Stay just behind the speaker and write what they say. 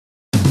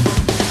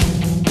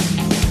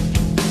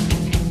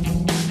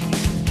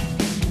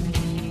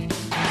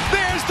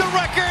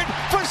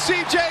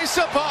CJ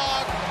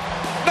Sabag,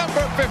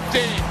 number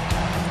 15.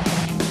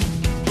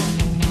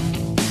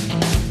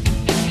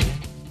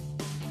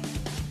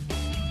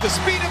 The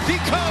speed of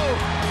Picault.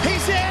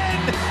 He's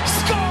in.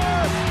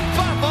 Score.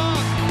 Fafa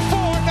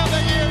for another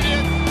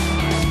Union.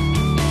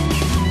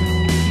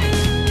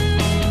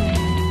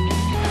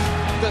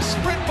 The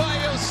sprint by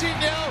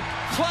Ilsinho.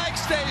 Flag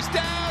stays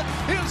down.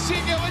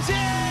 Ilsinho is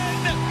in.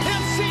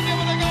 Ilsinho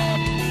with a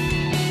goal.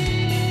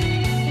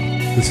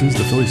 This is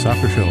the Philly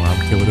Soccer Show. I'm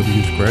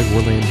KOW's Greg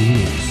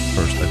Orlandini.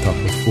 First, I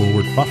talked with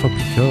forward Fafa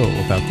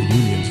Picault about the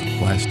Union's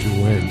last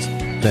 2 wins.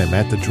 Then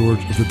Matt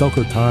DeGeorge of the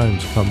Delco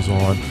Times comes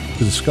on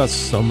to discuss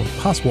some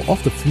possible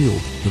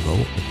off-the-field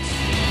developments.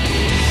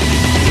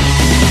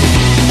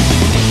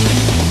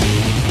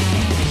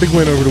 Big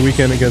win over the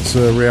weekend against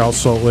Real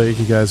Salt Lake.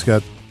 You guys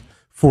got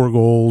 4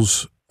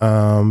 goals.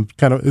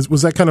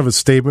 Was that kind of a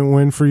statement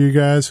win for you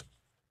guys?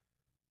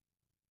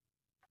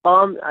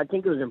 I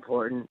think it was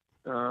important,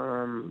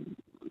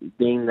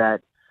 being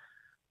that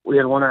we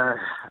had won our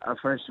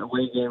first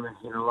away game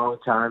in a long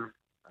time.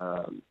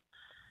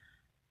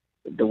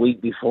 The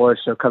week before,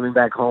 so coming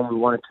back home, we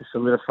wanted to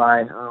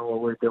solidify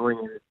what we're doing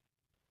and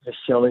just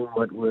showing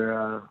what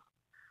we're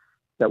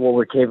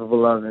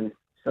capable of, and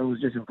so it was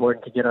just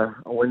important to get a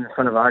win in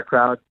front of our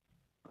crowd,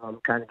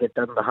 kind of get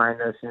them behind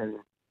us and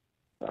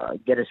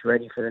get us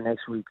ready for the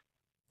next week.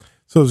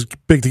 So it's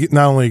big to get,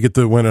 not only get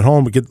the win at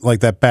home, but get like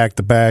that back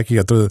to back. You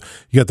got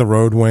the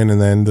road win,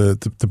 and then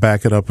to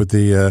back it up with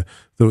the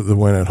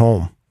win at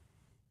home.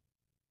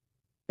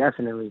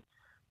 Definitely,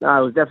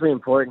 no, it was definitely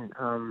important.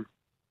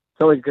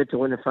 It's always good to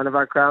win in front of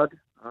our crowd.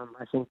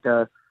 I think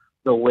the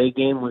away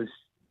win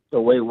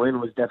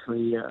was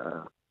definitely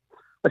a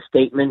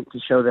statement to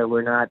show that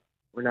we're not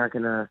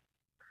gonna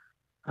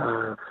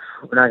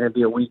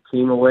be a weak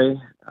team away.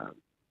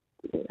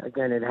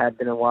 Again, it had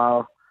been a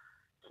while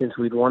since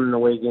we'd won an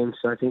away game,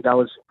 so I think that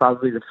was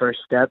probably the first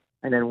step.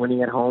 And then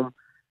winning at home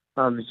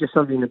is just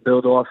something to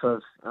build off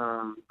of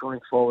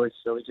going forward.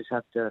 So we just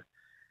have to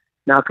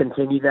now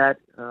continue that,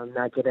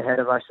 not get ahead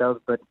of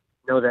ourselves, but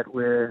know that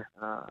we're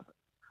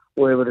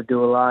able to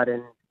do a lot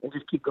and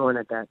just keep going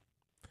at that.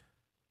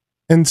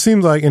 And it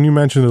seemed like, and you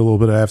mentioned it a little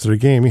bit after the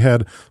game, you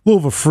had a little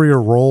of a freer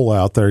roll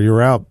out there. You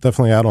were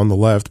definitely out on the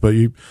left, but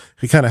you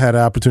kind of had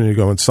an opportunity to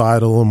go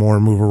inside a little more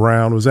and move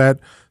around. Was that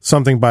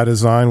something by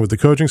design with the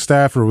coaching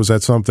staff, or was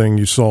that something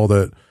you saw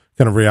that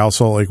kind of Real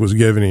Salt Lake was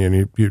giving you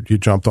and you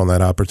jumped on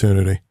that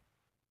opportunity?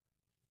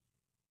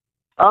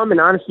 And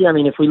honestly, I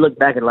mean, if we look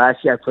back at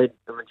last year, I played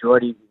the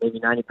majority,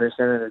 maybe 90%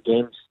 of the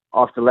games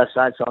off the left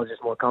side, so I was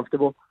just more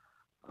comfortable.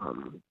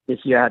 This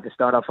year I had to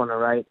start off on the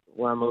right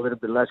where I'm a little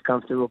bit less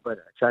comfortable, but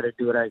I try to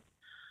do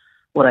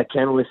what I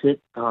can with it.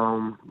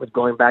 With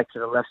going back to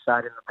the left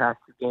side in the past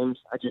 2 games,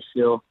 I just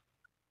feel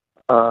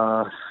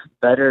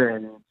better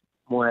and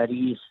more at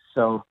ease.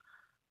 So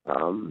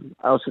I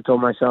also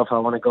told myself I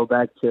want to go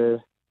back to,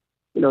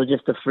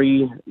 just the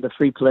free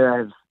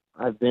player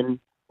I've been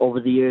over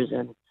the years,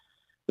 and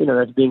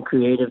that's being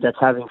creative, that's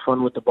having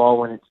fun with the ball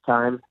when it's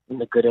time in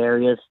the good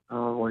areas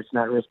where it's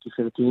not risky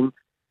for the team.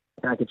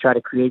 And I could try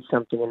to create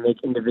something and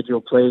make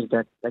individual plays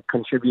that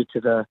contribute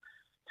to the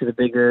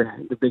bigger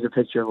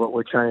picture of what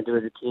we're trying to do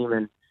as a team,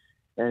 and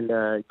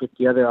get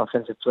the other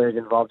offensive players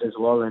involved as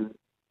well. And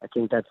I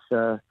think that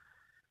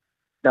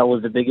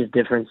was the biggest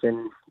difference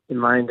in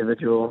my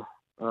individual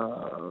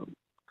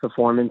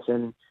performance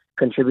and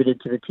contributed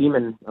to the team.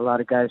 And a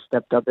lot of guys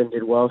stepped up and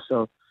did well.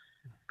 So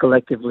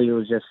collectively, it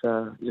was just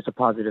a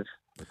positive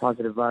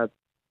vibe.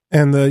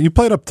 And you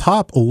played up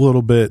top a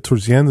little bit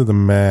towards the end of the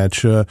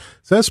match. Is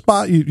that a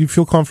spot you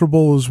feel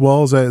comfortable as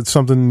well? Is that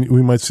something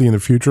we might see in the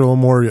future a little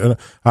more, an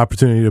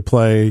opportunity to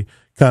play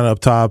kind of up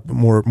top,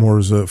 more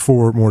as a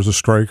forward, more as a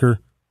striker?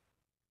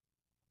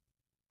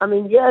 I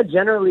mean, yeah,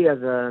 generally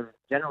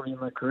in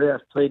my career,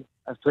 I've played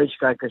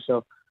striker.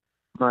 So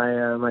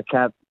my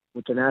cap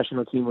with the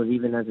national team was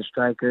even as a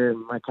striker.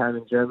 My time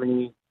in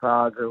Germany,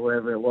 Prague, or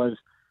wherever it was,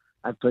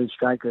 I played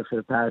striker for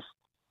the past,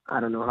 I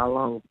don't know how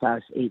long,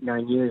 past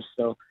 8-9 years.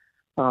 So,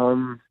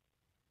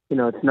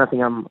 it's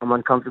nothing I'm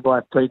uncomfortable.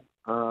 I've played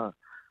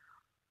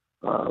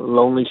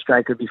lonely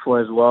striker before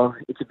as well.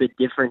 It's a bit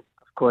different,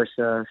 of course.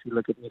 If you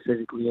look at me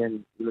physically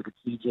and you look at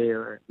CJ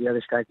or the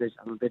other strikers,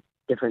 I'm a bit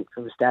different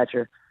from the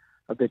stature,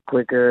 a bit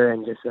quicker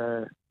and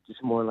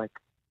just more like,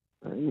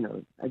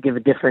 I give a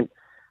different,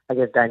 I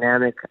guess,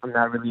 dynamic. I'm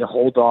not really a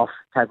hold-off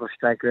type of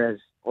striker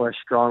or as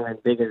strong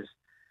and big as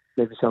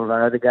maybe some of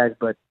our other guys,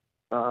 but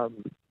I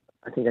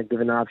think I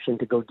give an option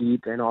to go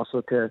deep and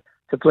also to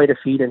play the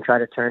feet and try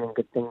to turn and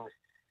get things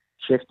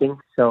shifting.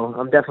 So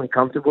I'm definitely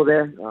comfortable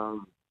there.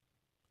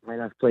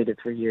 And I've played it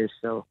for years.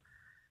 So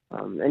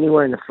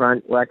anywhere in the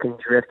front where I can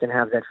drift and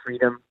have that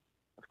freedom.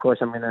 Of course,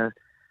 I'm going to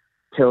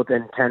tilt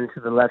and tend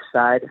to the left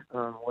side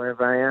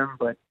wherever I am.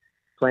 But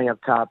playing up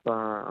top,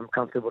 I'm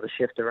comfortable to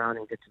shift around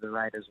and get to the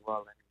right as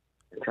well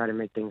and try to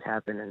make things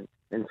happen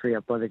and free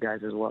up other guys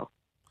as well.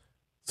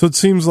 So it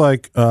seems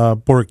like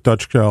Borek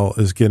Dutchkel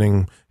is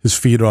getting his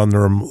feet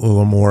under him a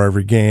little more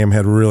every game.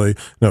 Had a really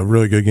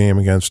good game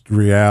against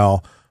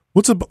Real.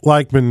 What's it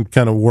like been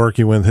kind of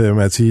working with him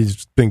as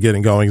he's been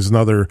getting going? He's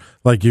another,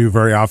 like you,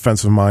 very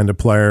offensive-minded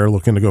player,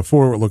 looking to go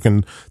forward,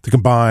 looking to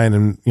combine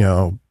and,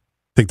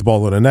 take the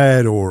ball to the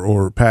net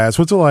or pass.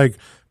 What's it like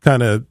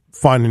kind of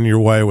finding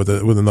your way with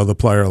another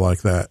player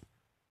like that?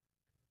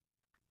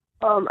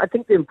 I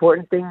think the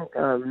important thing,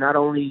 not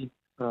only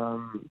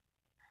the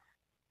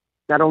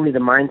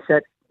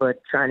mindset,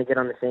 but trying to get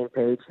on the same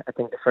page. I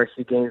think the first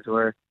few games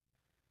we're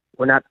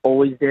not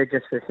always there,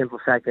 just for the simple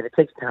fact that it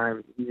takes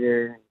time.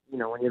 Either,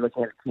 when you're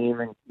looking at a team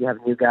and you have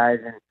new guys,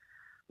 and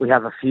we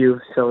have a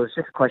few, so it's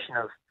just a question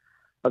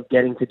of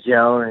getting to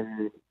gel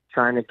and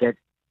trying to get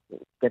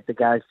the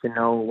guys to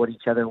know what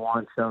each other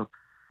wants. So,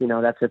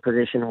 that's a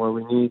position where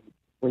we need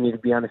to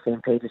be on the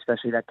same page,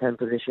 especially that 10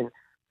 position.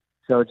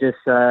 So just,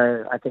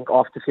 I think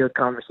off the field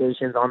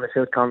conversations, on the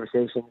field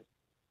conversations,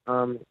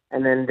 and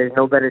then there's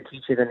no better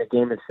teacher than the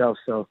game itself.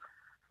 So,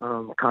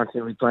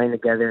 constantly playing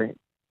together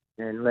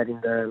and letting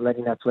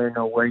that player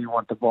know where you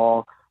want the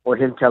ball, or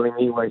him telling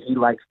me where he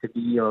likes to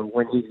be or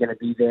when he's going to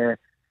be there,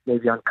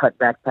 maybe on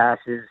cutback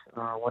passes.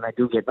 When I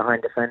do get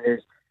behind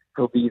defenders,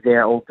 he'll be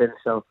there open.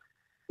 So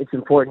it's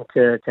important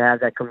to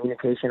have that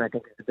communication. I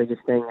think is the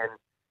biggest thing,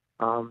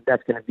 and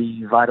that's going to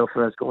be vital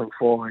for us going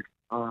forward.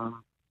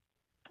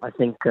 I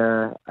think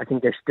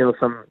there's still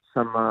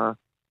some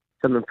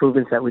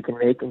improvements that we can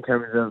make in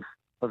terms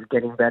of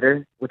getting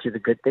better, which is a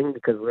good thing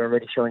because we're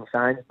already showing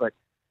signs, but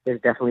there's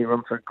definitely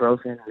room for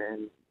growth, and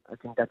I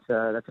think that's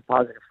a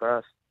positive for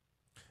us.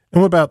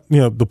 And what about,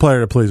 the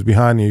player that plays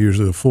behind you,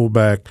 usually the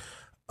fullback?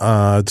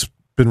 It's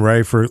been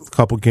Ray for a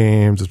couple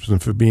games. It's been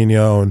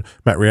Fabinho, and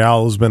Matt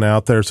Real has been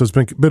out there. So it's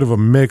been a bit of a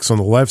mix on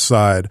the left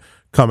side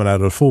coming out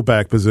of the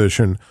fullback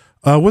position.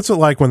 What's it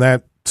like when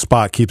that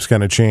spot keeps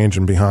kind of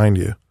changing behind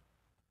you?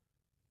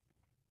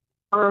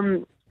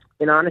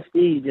 In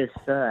honesty, just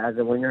as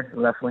a winger,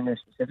 left winger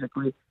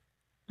specifically,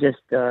 just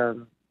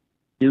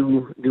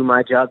do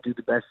my job, do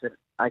the best that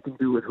I can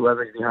do with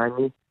whoever's behind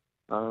me.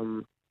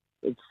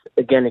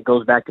 It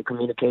goes back to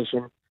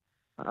communication.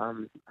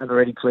 I've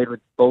already played with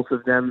both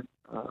of them,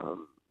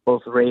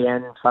 both Ray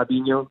and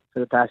Fabinho, for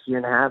the past year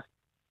and a half.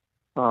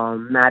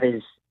 Matt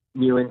is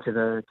new into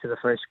the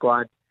first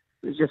squad.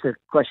 It was just a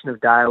question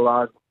of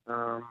dialogue,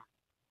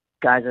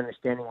 guys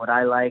understanding what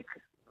I like.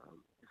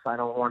 If I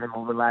don't want him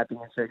overlapping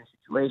in certain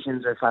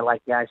situations, or if I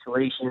like the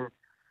isolation,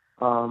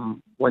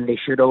 when they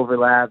should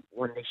overlap,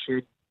 when they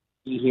should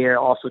be here.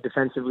 Also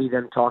defensively,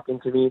 them talking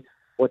to me,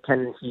 what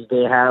tendencies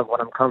they have,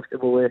 what I'm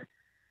comfortable with.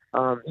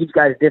 Each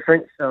guy's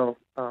different, so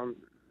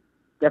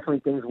definitely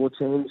things will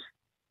change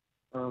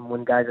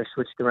when guys are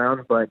switched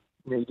around. But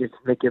you just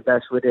make your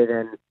best with it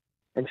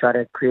and try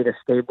to create a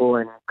stable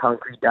and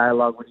concrete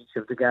dialogue with each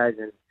of the guys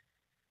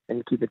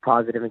and keep it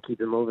positive and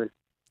keep it moving.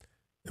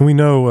 And we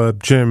know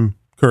Jim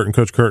Curtin,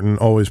 Coach Curtin,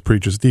 always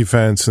preaches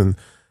defense and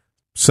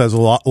says a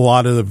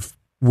lot of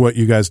what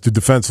you guys do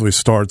defensively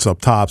starts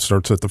up top,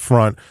 starts at the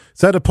front. Is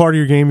that a part of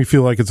your game you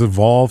feel like it's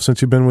evolved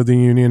since you've been with the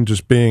Union,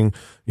 just being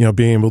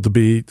able to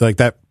be like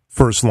that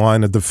first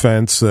line of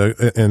defense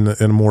in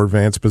a more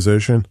advanced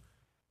position?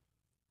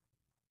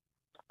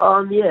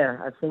 Yeah,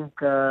 I think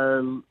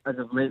as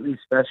of lately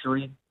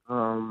especially,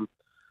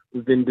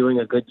 we've been doing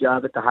a good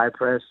job at the high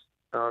press.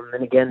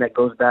 And again, that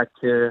goes back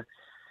to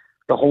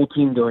the whole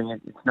team doing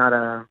it. It's not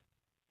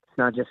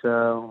just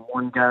a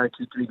one guy or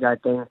 2-3 guy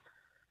thing,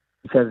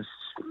 because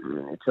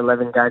it's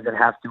 11 guys that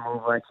have to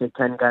move, or I'd say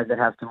 10 guys that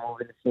have to move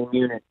in the same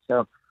unit.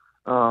 So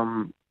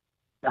the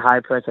high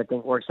press, I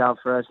think, works out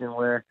for us, and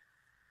where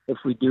if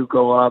we do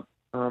go up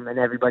and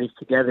everybody's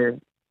together,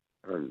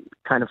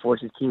 kind of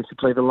forces teams to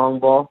play the long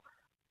ball.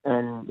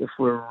 And if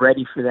we're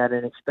ready for that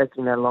and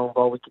expecting that long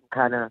ball, we can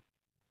kind of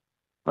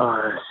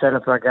set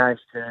up our guys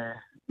to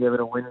be able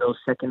to win those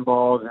second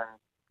balls,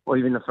 or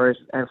even the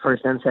first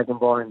and second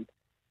ball, and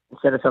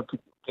set us up to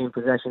gain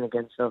possession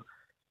again. So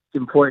it's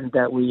important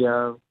that we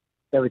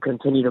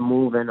continue to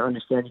move and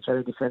understand each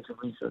other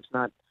defensively, so it's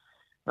not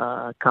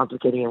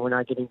complicating and we're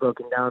not getting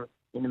broken down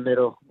in the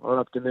middle or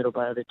up the middle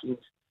by other teams.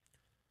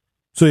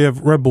 So you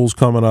have Red Bulls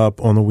coming up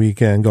on the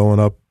weekend, going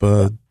up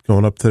to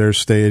their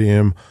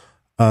stadium.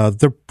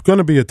 They're going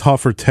to be a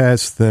tougher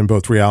test than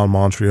both Real and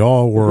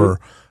Montreal were.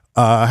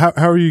 Mm-hmm.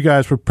 How are you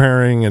guys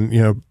preparing,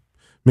 and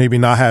maybe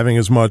not having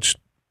as much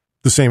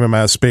the same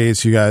amount of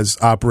space you guys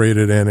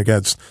operated in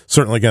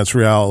certainly against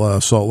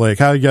Real Salt Lake?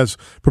 How are you guys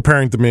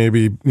preparing to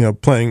maybe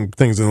playing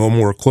things in a little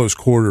more close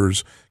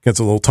quarters against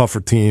a little tougher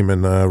team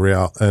in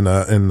Real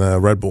and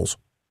Red Bulls?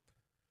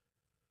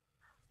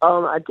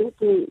 I think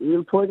the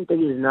important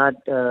thing is not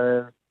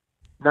to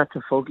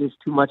focus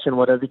too much on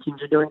what other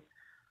teams are doing.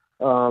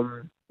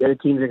 The other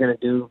teams are going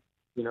to do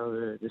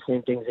the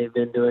same things they've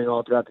been doing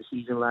all throughout the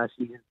season, last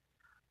season.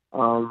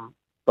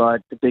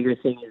 But the bigger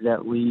thing is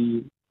that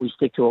we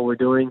stick to what we're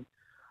doing.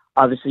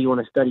 Obviously, you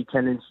want to study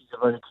tendencies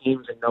of other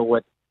teams and know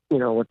what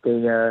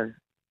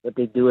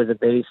they do as a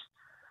base.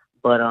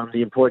 But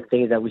the important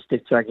thing is that we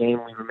stick to our game,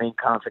 we remain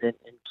confident,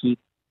 and keep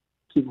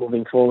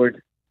moving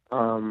forward.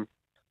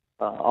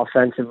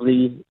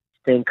 Offensively,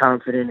 staying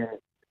confident and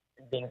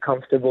being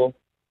comfortable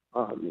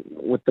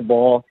with the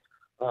ball.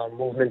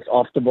 movements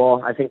off the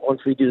ball. I think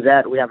once we do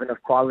that, we have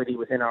enough quality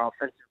within our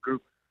offensive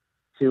group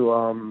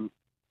to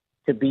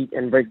beat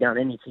and break down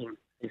any team.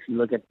 If you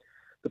look at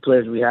the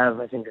players we have,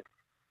 I think it's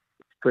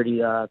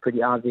pretty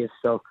obvious.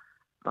 So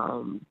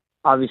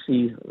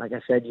obviously, like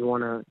I said, you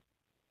want to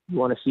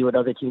see what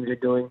other teams are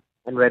doing,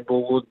 and Red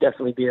Bull will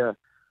definitely be a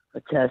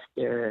test.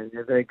 They're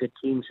a very good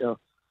team, so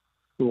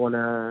we want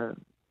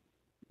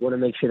to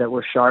make sure that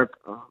we're sharp.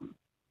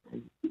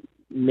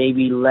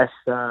 Maybe less.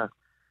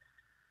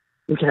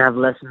 We can have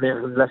less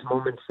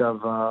moments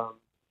of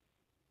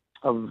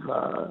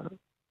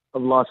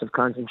loss of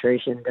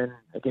concentration than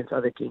against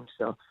other teams.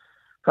 So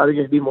probably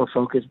just be more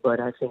focused. But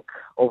I think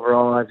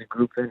overall, as a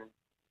group and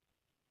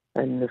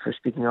if we're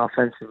speaking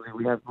offensively,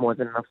 we have more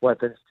than enough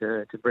weapons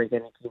to break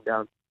any team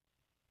down.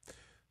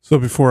 So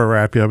before I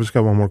wrap you up, I just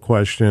got one more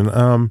question.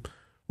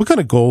 What kind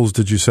of goals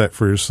did you set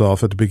for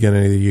yourself at the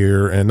beginning of the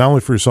year, and not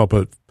only for yourself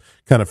but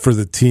kind of for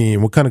the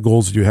team? What kind of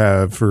goals do you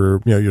have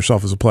for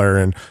yourself as a player,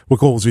 and what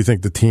goals do you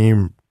think the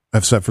team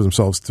have set for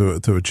themselves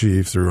to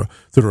achieve through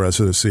the rest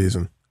of the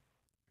season?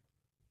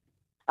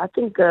 I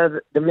think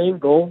the main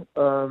goal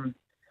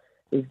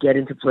is get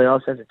into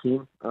playoffs as a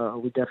team.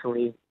 We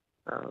definitely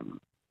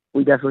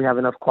have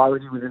enough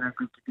quality within our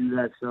group to do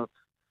that. So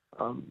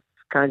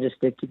kind of just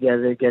stick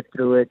together, get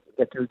through it,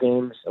 get through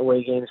games,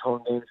 away games,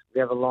 home games.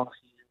 We have a long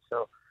season,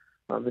 so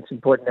it's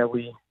important that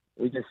we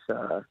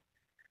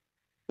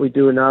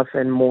do enough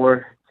and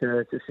more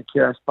to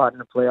secure our spot in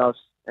the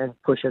playoffs and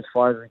push as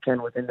far as we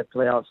can within the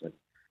playoffs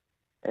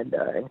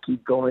and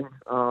keep going.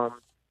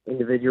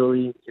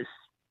 Individually, just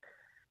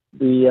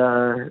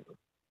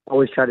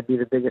always try to be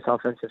the biggest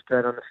offensive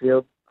threat on the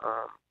field.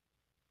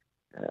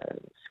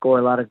 Score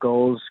a lot of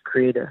goals,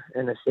 create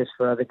an assist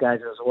for other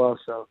guys as well.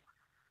 So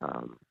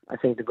I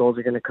think the goals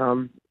are going to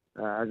come.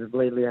 As of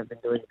lately, I've been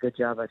doing a good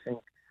job, I think,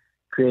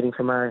 creating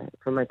for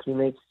my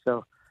teammates.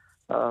 So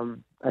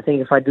I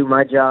think if I do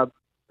my job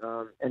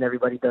and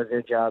everybody does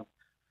their job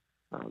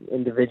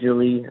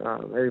individually,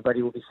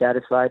 everybody will be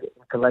satisfied,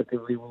 and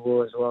collectively we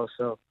will as well.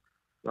 So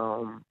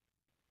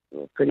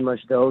pretty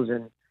much those.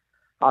 And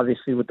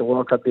obviously with the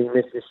World Cup being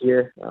missed this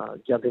year,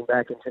 jumping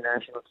back into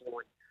national team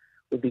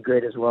would be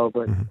great as well.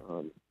 But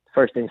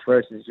first things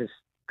first is just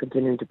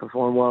continuing to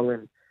perform well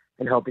and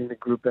helping the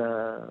group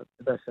the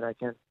best that I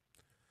can.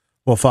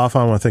 Well, Fafa,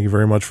 I want to thank you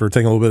very much for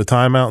taking a little bit of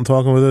time out and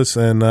talking with us,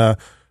 and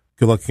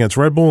good luck against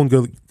Red Bull, and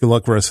good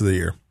luck the rest of the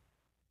year.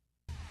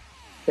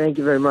 Thank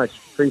you very much.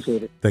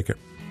 Appreciate it. Take care.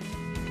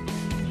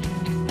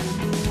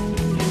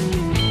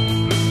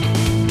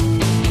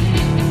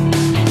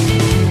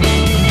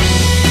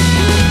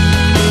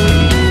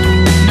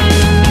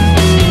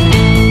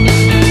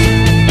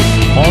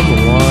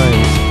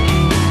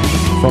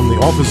 From the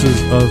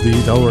offices of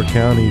the Delaware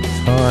County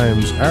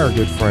Times, our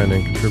good friend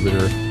and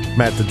contributor,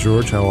 Matt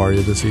DeGeorge. How are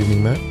you this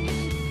evening, Matt?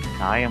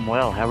 I am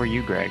well. How are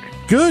you, Greg?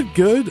 Good.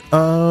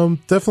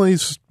 Definitely a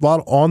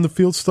lot on the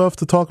field stuff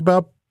to talk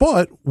about,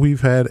 but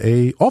we've had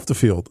a off the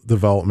field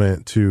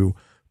development to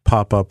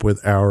pop up with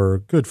our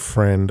good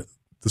friend,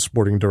 the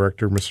sporting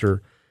director,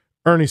 Mr.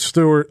 Earnie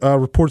Stewart.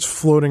 Reports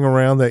floating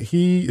around that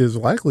he is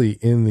likely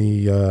in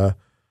the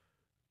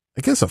I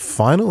guess a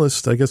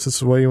finalist, I guess that's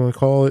the way you want to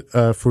call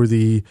it, for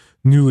the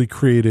newly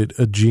created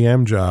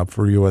GM job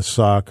for U.S.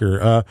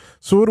 Soccer.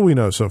 So what do we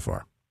know so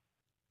far?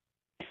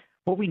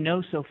 What we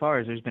know so far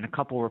is there's been a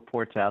couple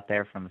reports out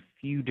there from a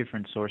few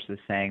different sources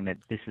saying that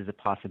this is a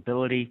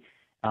possibility.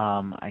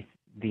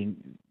 The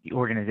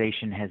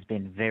organization has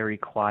been very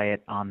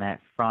quiet on that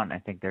front. I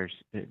think there's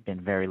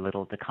been very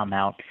little to come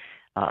out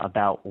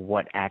about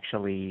what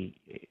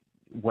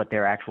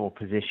their actual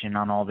position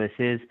on all this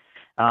is.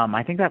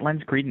 I think that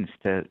lends credence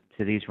to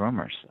these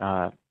rumors.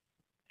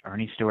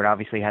 Earnie Stewart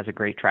obviously has a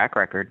great track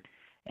record,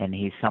 and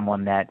he's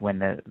someone that when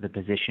the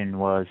position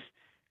was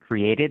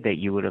created that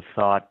you would have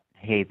thought,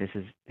 hey, this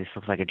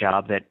looks like a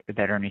job that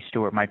Earnie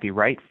Stewart might be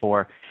right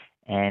for.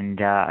 And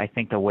I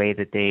think the way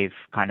that they've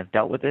kind of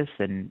dealt with this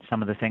and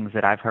some of the things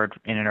that I've heard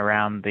in and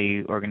around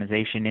the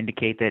organization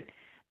indicate that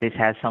this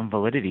has some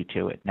validity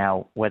to it.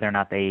 Now, whether or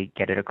not they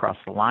get it across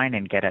the line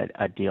and get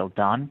a deal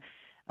done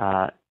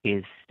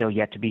is still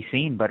yet to be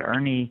seen. But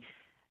Earnie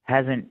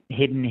hasn't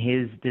hidden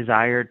his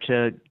desire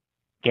to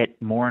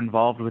get more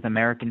involved with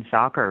American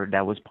soccer.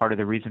 That was part of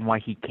the reason why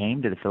he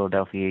came to the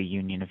Philadelphia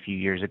Union a few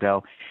years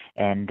ago.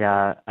 And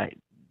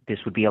this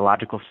would be a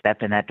logical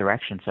step in that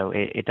direction. So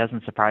it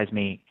doesn't surprise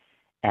me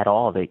at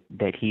all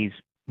that he's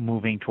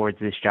moving towards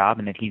this job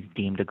and that he's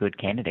deemed a good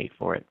candidate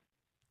for it.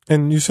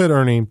 And you said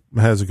Earnie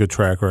has a good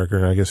track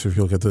record. I guess if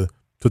you look at the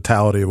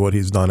totality of what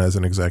he's done as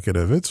an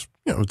executive, it's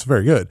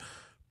very good.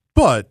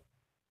 But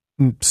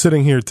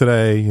sitting here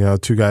today,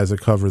 two guys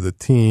that cover the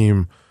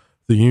team,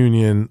 the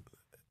union,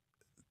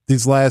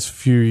 these last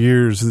few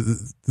years,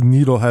 the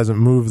needle hasn't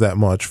moved that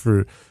much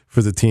for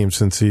the team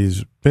since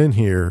he's been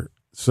here.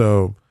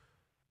 So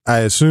I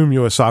assume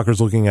U.S. Soccer's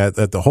looking at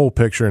the whole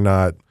picture,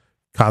 not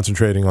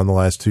concentrating on the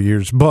last 2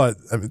 years. But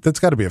I mean, that's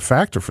got to be a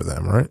factor for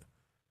them, right?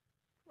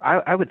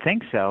 I would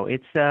think so.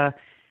 It's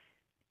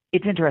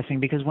It's interesting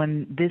because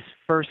when this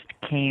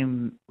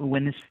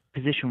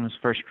position was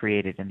first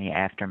created in the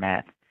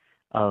aftermath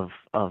of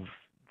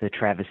the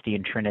travesty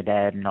in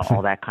Trinidad and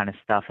all that kind of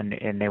stuff,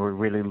 and they were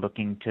really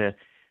looking to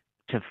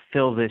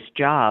fill this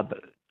job,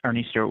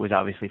 Ernie Stewart was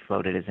obviously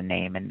floated as a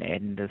name,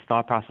 and the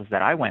thought process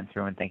that I went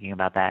through in thinking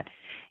about that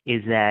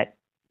is that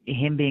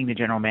him being the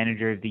general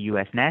manager of the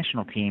U.S.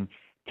 national team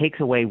takes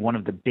away one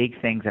of the big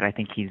things that I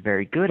think he's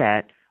very good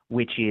at,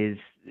 which is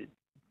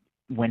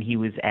when he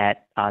was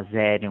at AZ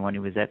and when he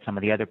was at some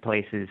of the other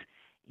places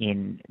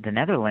in the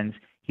Netherlands,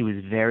 he was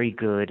very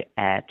good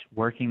at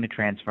working the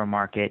transfer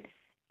market,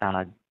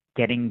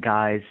 getting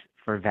guys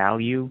for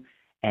value,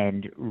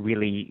 and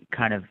really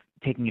kind of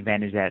taking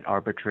advantage of that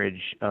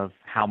arbitrage of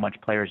how much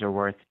players are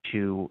worth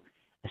to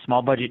a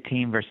small budget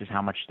team versus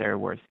how much they're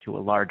worth to a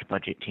large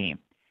budget team.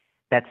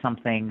 That's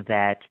something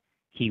that's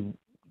a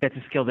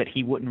skill that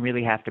he wouldn't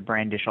really have to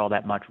brandish all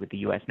that much with the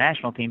U.S.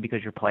 national team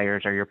because your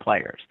players are your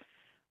players.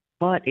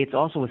 But it's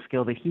also a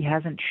skill that he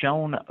hasn't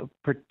shown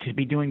to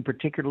be doing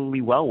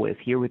particularly well with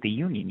here with the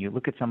Union. You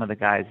look at some of the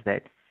guys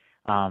that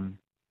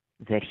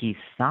he's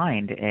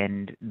signed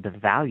and the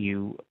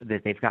value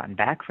that they've gotten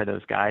back for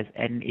those guys,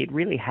 and it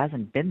really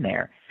hasn't been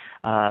there.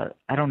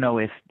 I don't know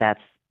if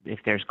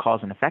there's cause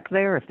and effect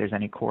there, if there's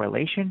any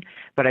correlation,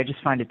 but I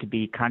just find it to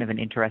be kind of an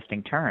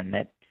interesting turn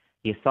that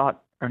you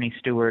thought Ernie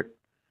Stewart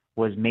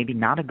was maybe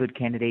not a good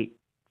candidate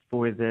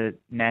for the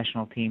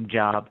national team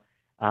job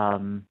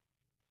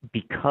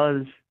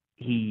because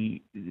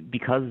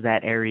that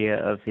area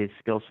of his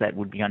skill set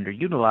would be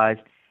underutilized,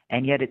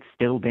 and yet it's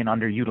still been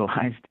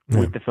underutilized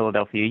with the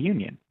Philadelphia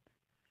Union.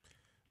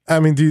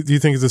 I mean, do you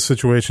think it's a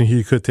situation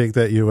he could take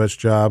that U.S.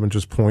 job and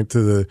just point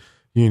to the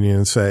Union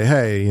and say,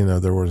 hey,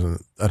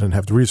 I didn't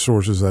have the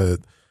resources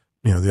that,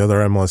 the other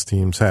MLS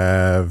teams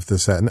have,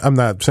 this, that. And I'm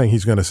not saying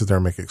he's going to sit there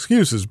and make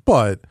excuses,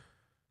 but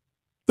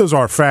those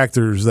are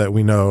factors that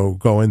we know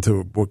go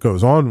into what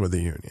goes on with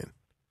the Union.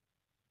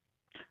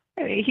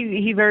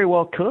 He very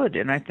well could,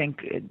 and I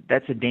think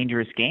that's a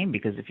dangerous game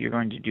because if you're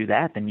going to do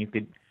that, then you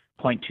could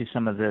point to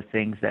some of the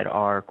things that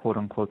are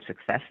quote-unquote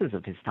successes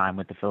of his time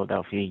with the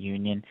Philadelphia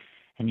Union,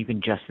 and you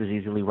can just as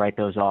easily write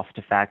those off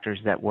to factors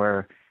that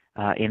were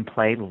in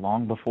play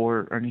long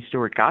before Ernie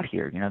Stewart got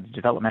here. The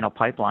developmental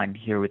pipeline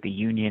here with the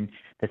Union,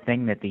 the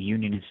thing that the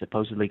Union is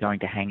supposedly going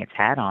to hang its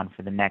hat on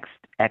for the next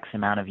X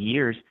amount of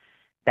years,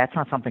 that's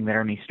not something that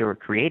Ernie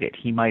Stewart created.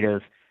 He might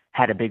have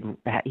had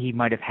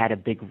a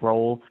big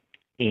role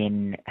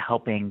in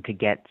helping to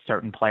get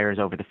certain players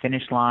over the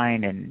finish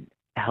line and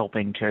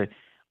helping to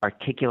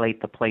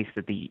articulate the place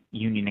that the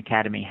Union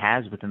Academy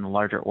has within the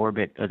larger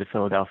orbit of the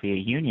Philadelphia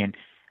Union.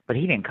 But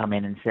he didn't come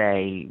in and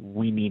say,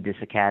 we need this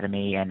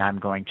academy and I'm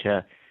going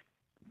to,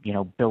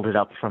 build it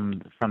up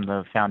from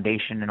the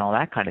foundation and all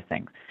that kind of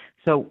thing.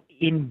 So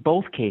in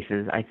both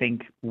cases, I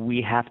think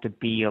we have to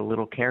be a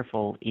little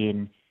careful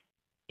in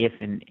if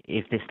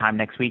this time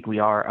next week we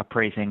are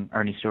appraising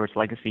Ernie Stewart's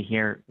legacy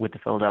here with the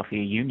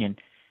Philadelphia Union,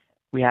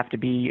 we have to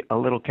be a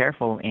little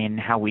careful in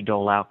how we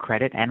dole out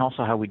credit and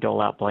also how we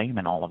dole out blame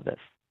in all of this.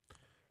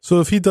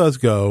 So if he does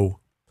go,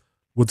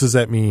 what does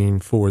that mean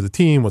for the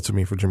team? What's it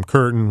mean for Jim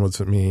Curtin?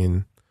 What's it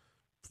mean,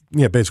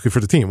 basically for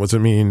the team? What's it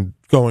mean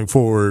going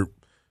forward?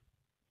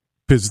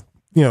 Because,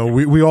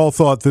 we all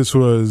thought this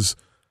was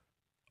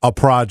a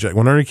project.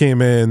 When Ernie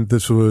came in,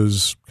 this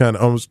was kind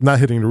of almost not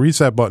hitting the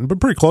reset button, but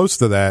pretty close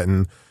to that.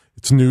 And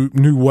it's a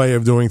new way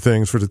of doing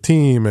things for the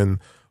team and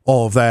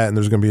all of that. And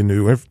there's going to be a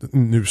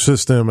new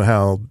system of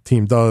how the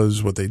team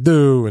does what they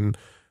do. And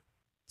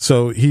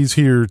so he's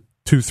here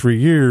 2-3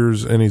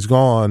 years and he's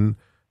gone,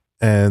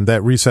 and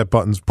that reset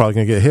button's probably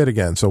going to get hit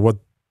again. So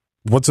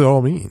what's it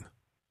all mean?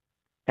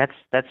 That's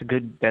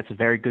a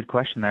very good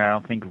question that I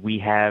don't think we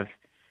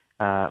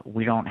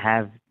don't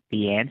have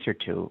the answer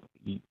to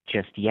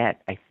just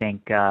yet. I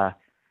think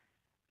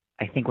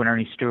when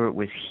Ernie Stewart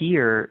was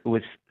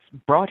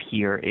brought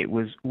here, it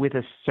was with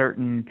a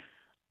certain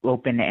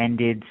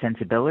open-ended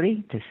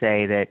sensibility to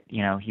say that,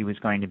 he was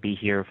going to be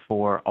here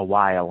for a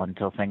while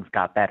until things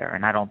got better.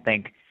 And I don't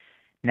think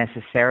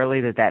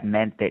necessarily that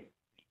meant that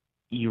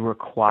you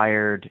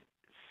required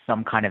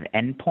some kind of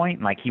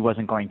endpoint, like he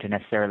wasn't going to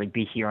necessarily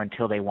be here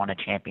until they won a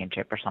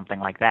championship or something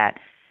like that.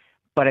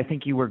 But I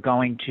think you were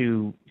going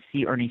to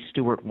see Ernie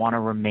Stewart want to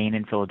remain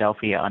in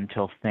Philadelphia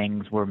until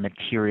things were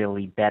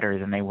materially better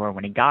than they were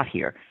when he got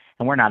here.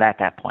 And we're not at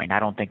that point. I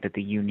don't think that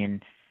the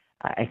Union,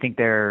 I think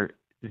they're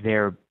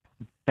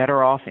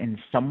better off in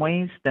some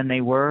ways than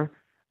they were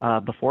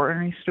before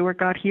Ernie Stewart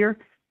got here,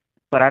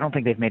 but I don't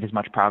think they've made as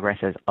much progress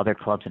as other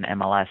clubs in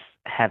MLS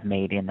have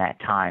made in that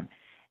time.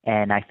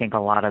 And I think a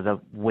lot of the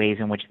ways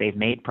in which they've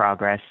made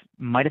progress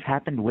might have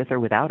happened with or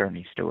without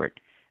Ernie Stewart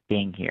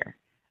being here.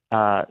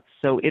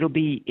 So it'll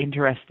be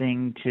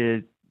interesting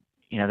to,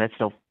 that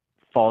still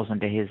falls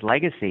into his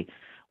legacy.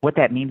 What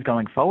that means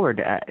going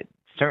forward,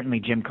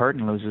 certainly Jim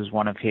Curtin loses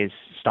one of his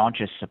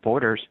staunchest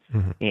supporters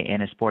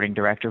in a sporting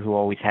director who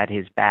always had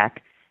his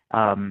back.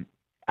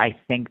 I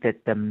think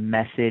that the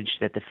message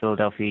that the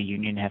Philadelphia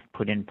Union have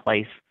put in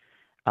place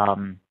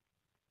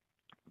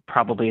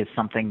probably is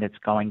something that's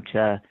going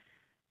to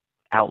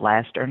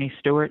outlast Ernie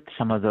Stewart.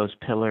 Some of those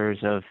pillars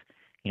of,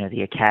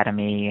 the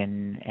academy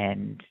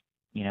and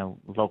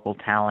local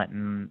talent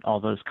and all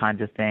those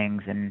kinds of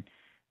things, and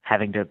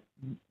having to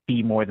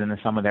be more than the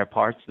sum of their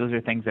parts. Those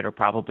are things that are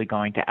probably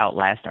going to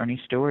outlast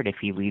Ernie Stewart if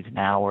he leaves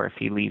now or if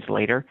he leaves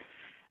later.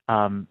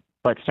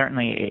 But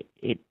certainly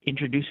it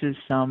introduces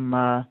some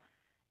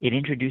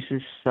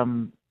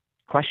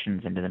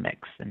questions into the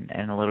mix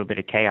and a little bit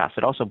of chaos.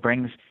 It also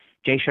brings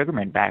Jay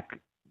Sugarman back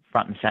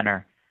front and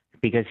center,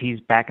 because he's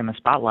back in the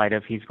spotlight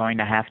of he's going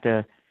to have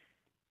to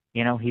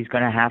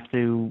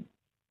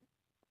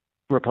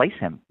replace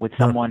him with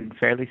someone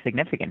fairly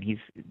significant.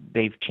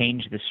 They've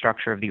changed the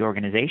structure of the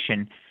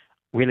organization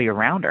really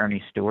around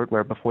Ernie Stewart,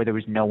 where before there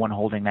was no one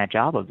holding that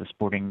job of the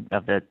sporting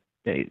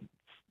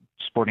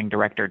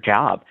director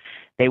job.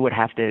 They would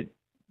have to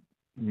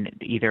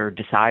either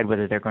decide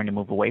whether they're going to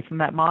move away from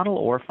that model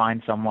or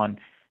find someone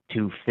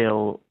to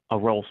fill a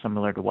role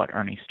similar to what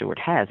Ernie Stewart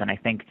has. And I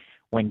think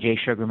when Jay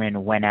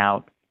Sugarman went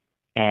out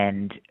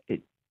and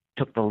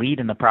took the lead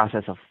in the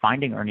process of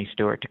finding Ernie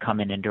Stewart to come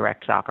in and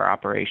direct soccer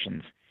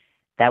operations,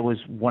 that was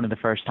one of the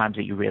first times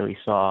that you really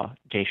saw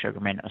Jay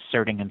Sugarman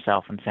asserting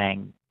himself and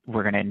saying,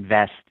 we're going to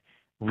invest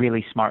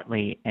really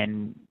smartly.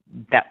 And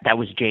that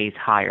was Jay's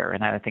hire.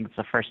 And I think it's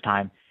the first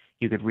time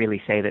you could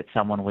really say that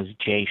someone was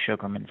Jay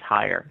Sugarman's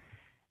hire.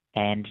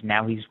 And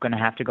now he's going to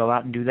have to go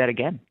out and do that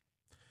again.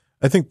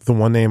 I think the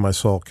one name I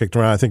saw kicked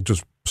around, I think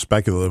just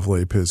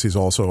speculatively, because he's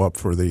also up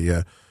for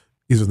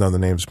he's another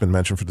name that's been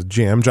mentioned for the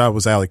GM job,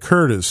 was Ali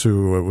Curtis,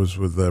 who was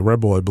with the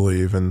Red Bull, I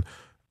believe. And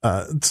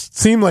it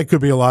seemed like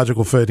could be a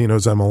logical fit. He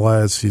knows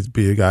MLS. He'd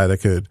be a guy that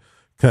could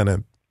kind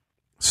of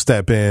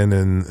step in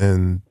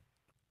and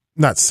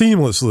not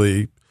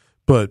seamlessly,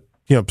 but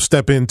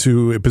step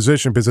into a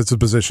position, because it's a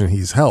position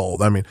he's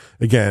held. I mean,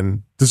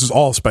 again, this is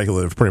all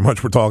speculative, pretty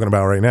much, we're talking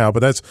about right now,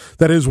 but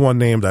that is one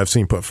name that I've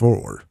seen put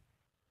forward.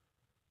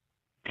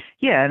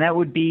 Yeah, and that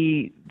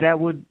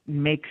would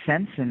make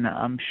sense, and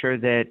I'm sure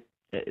that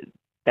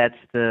that's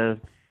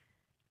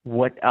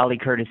what Ali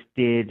Curtis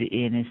did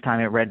in his time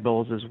at Red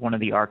Bulls is one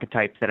of the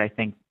archetypes that I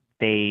think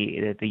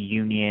that the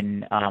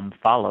union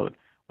followed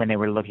when they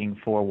were looking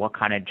for what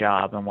kind of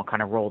job and what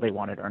kind of role they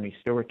wanted Ernie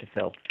Stewart to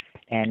fill.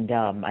 And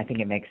I think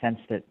it makes sense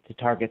to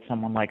target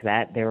someone like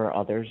that. There are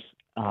others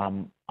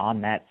on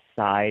that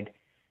side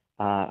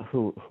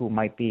who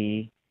might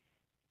be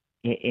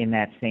in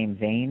that same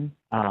vein.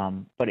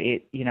 But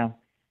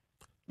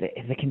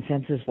the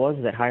consensus was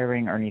that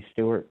hiring Ernie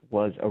Stewart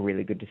was a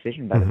really good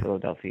decision by the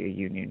Philadelphia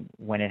Union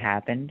when it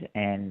happened.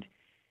 And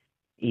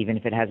even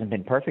if it hasn't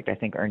been perfect, I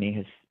think Ernie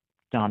has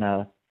done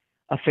a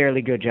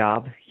fairly good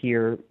job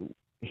here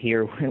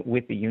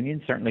with the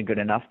Union. Certainly good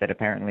enough that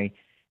apparently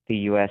the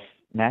U.S.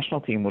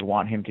 national team would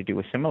want him to do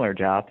a similar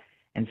job.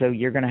 And so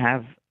you're going to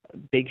have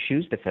big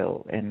shoes to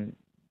fill. And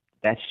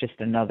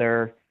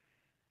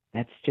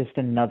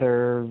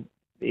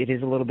it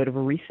is a little bit of a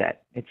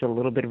reset. It's a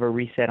little bit of a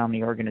reset on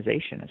the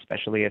organization,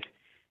 especially if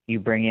you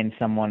bring in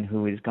someone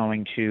who's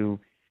going to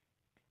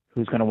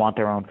want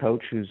their own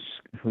coach, who's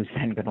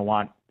then going to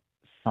want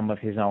some of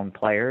his own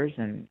players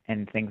and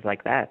things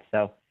like that.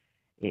 So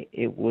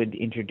it would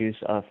introduce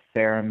a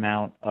fair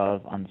amount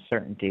of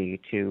uncertainty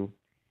to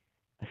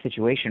a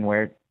situation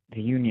where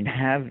the Union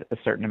have a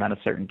certain amount of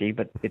certainty,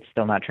 but it's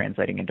still not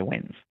translating into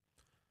wins.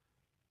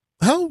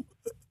 How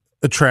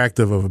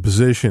attractive of a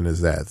position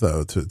is that,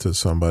 though, to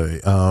somebody?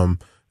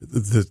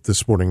 The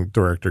sporting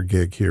director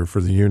gig here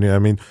for the Union. I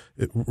mean,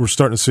 we're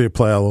starting to see it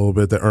play out a little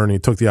bit that Ernie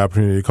took the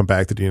opportunity to come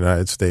back to the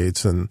United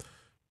States and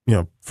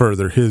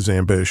further his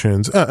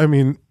ambitions. I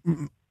mean,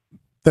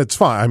 that's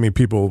fine. I mean,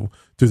 people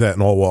do that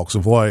in all walks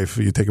of life.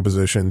 You take a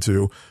position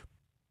to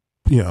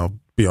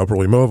be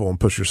upwardly mobile and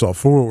push yourself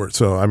forward.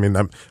 So, I mean,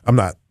 I'm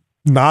not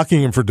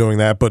knocking him for doing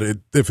that, but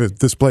if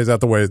this plays out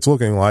the way it's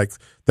looking like,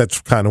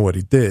 that's kind of what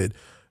he did.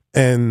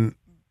 And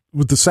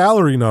with the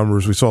salary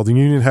numbers, we saw the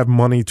Union have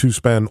money to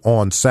spend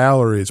on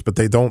salaries, but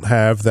they don't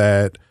have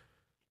that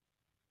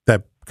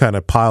kind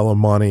of pile of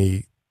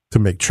money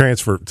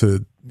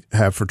to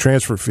have for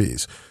transfer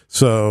fees.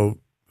 So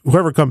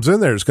whoever comes in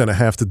there is going to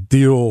have to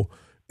deal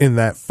in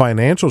that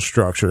financial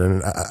structure,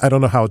 and I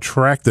don't know how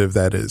attractive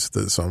that is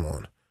to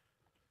someone.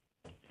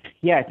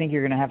 Yeah, I think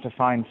you're going to have to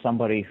find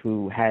somebody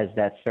who has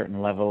that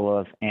certain level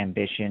of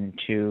ambition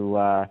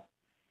to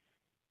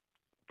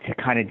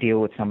kind of deal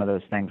with some of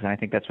those things. And I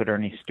think that's what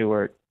Ernie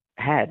Stewart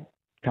had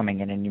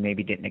coming in, and you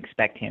maybe didn't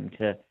expect him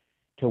to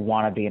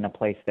want to be in a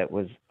place that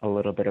was a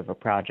little bit of a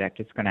project.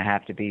 It's going to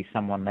have to be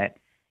someone that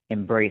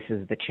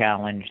embraces the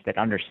challenge, that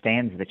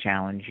understands the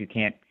challenge. You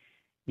can't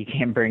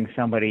bring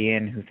somebody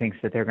in who thinks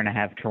that they're going to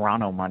have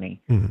Toronto money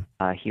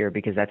here,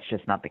 because that's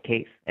just not the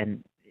case.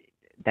 And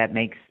that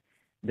makes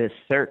the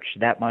search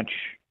that much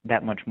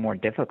more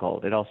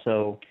difficult. It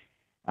also,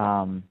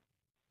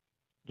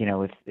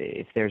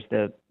 if there's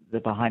the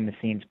behind the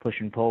scenes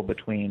push and pull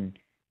between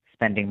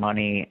spending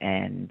money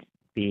and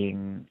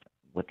being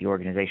what the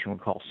organization would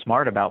call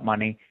smart about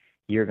money,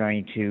 you're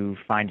going to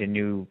find a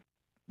new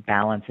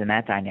balance in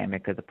that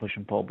dynamic of the push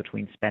and pull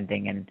between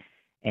spending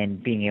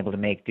and being able to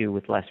make do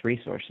with less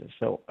resources.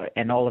 So,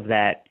 and all of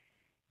that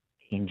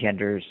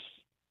engenders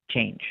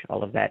change.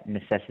 All of that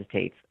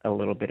necessitates a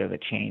little bit of a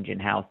change in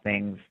how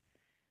things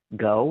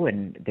go,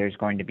 and there's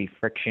going to be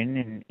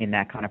friction in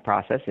that kind of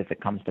process if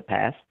it comes to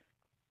pass.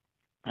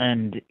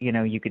 And, you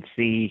know, you could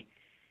see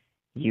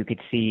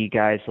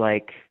guys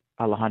like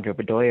Alejandro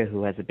Bedoya,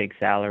 who has a big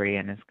salary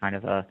and is kind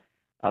of a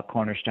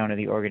cornerstone of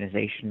the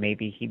organization.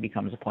 Maybe he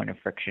becomes a point of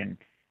friction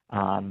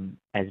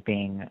as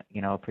being,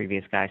 you know, a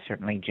previous guy.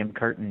 Certainly Jim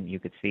Curtin, you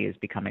could see, is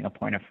becoming a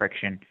point of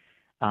friction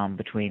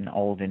between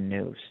old and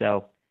new.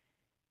 So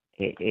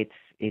it's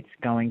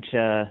going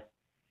to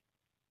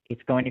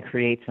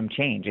create some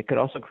change. It could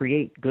also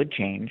create good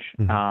change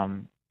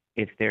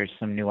if there's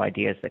some new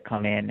ideas that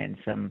come in and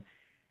some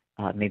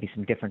maybe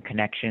some different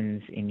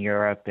connections in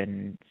Europe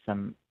and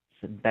some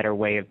better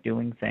way of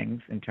doing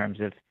things in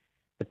terms of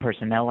the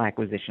personnel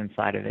acquisition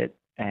side of it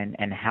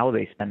and how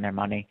they spend their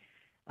money.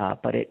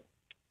 But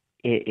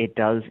it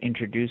does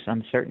introduce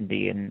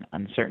uncertainty, and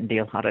uncertainty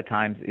a lot of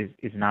times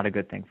is not a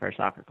good thing for a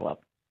soccer club.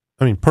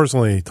 I mean,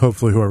 personally,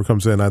 hopefully whoever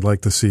comes in, I'd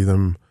like to see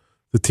the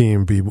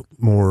team be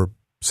more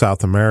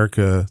South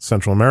America,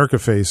 Central America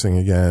facing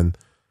again,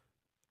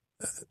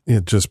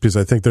 just because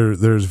I think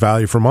there's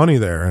value for money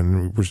there.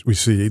 And we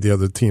see the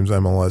other teams,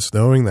 MLS,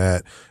 knowing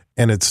that.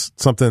 And it's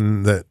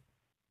something that,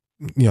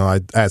 you know,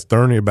 I asked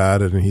Earnie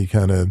about it, and he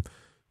kind of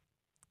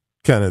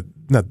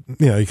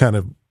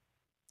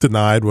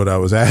denied what I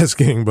was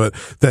asking, but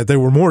that they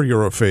were more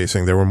Euro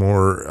facing. They were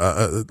more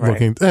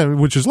looking,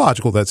 which is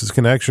logical. That's his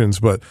connections.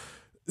 But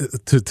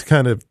to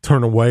kind of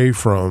turn away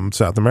from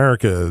South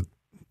America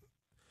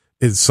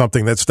is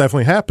something that's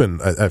definitely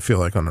happened, I feel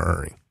like, on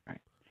Earnie. Right.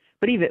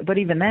 But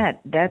even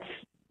that's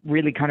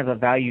really kind of a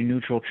value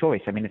neutral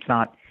choice. I mean, it's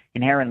not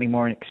inherently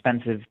more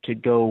expensive to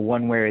go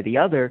one way or the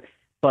other,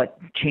 but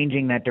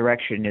changing that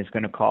direction is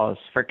going to cause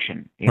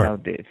friction. You know,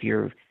 if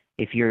you're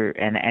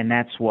and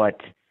that's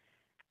what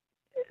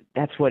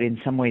in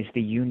some ways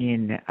the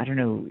union, I don't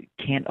know,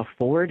 can't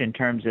afford in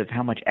terms of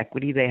how much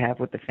equity they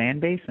have with the fan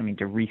base. I mean,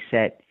 to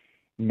reset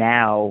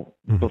now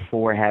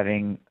before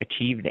having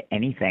achieved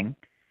anything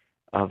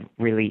of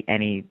really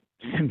any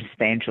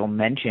substantial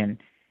mention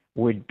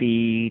would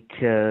be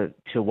to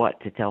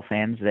tell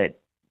fans that,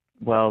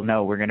 well,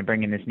 no, we're going to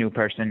bring in this new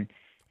person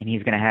and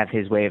he's going to have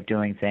his way of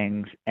doing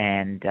things,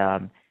 and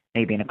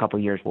maybe in a couple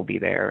of years we'll be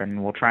there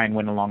and we'll try and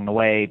win along the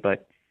way.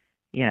 But,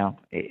 you know,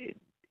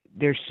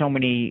 there's so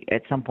many,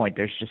 at some point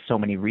there's just so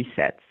many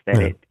resets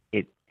that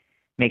it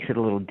makes it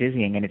a little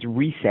dizzying, and it's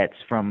resets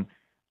from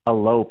a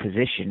low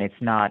position. It's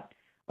not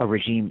a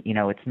regime, you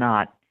know, it's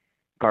not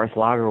Garth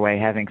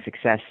Lagerwey having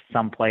success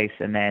someplace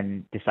and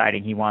then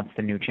deciding he wants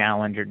the new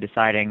challenge, or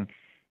deciding,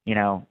 you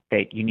know,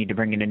 that you need to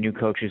bring in a new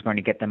coach who's going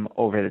to get them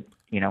over the,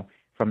 you know,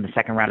 from the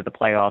second round of the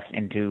playoffs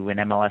into an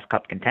MLS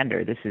Cup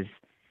contender. This is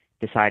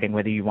deciding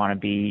whether you want to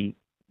be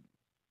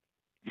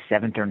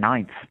 7th or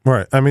 9th.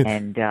 Right. I mean,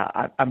 and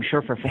I'm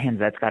sure for fans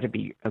that's got to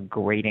be a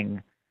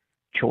grating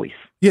choice.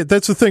 Yeah,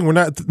 that's the thing.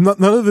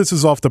 None of this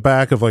is off the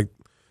back of like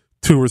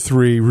 2 or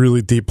 3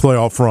 really deep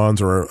playoff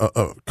runs, or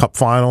a cup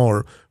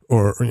final,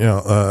 or you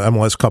know,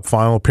 MLS Cup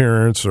final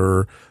appearance,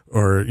 or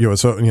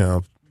USO, you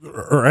know,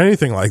 or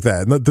anything like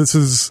that. This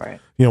is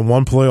you know,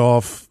 one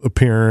playoff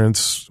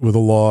appearance with a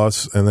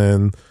loss, and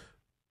then,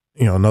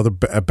 you know,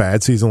 a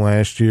bad season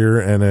last year,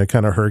 and a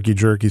kind of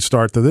herky-jerky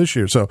start to this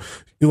year. So,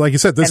 like you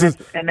said, that's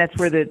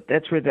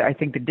where I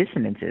think the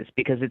dissonance is,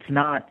 because it's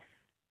not,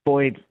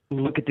 boy,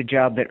 look at the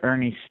job that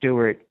Ernie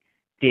Stewart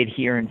did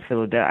here in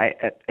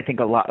Philadelphia. I think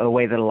the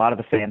way that a lot of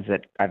the fans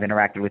that I've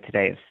interacted with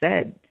today have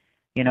said,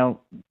 you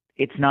know,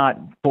 it's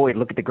not, boy,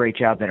 look at the great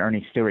job that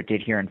Ernie Stewart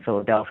did here in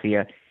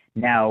Philadelphia.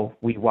 Now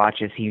we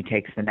watch as he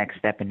takes the next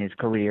step in his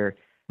career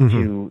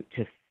to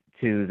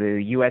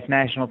the U.S.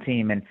 national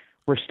team, and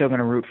we're still going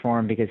to root for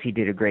him because he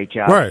did a great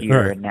job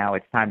here, and now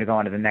it's time to go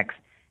on to the next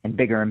and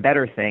bigger and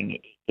better thing.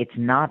 It's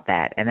not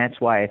that, and that's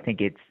why I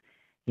think it's,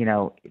 you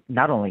know,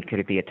 not only could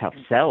it be a tough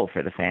sell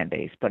for the fan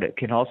base, but it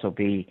can also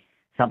be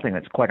something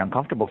that's quite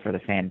uncomfortable for the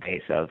fan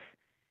base, of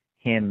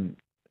him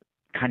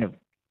kind of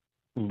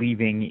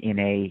leaving in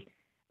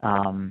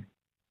an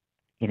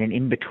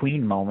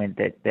in-between moment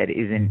that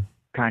isn't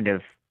kind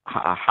of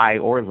a high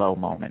or low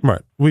moment.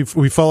 Right. We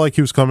felt like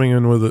he was coming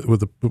in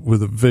with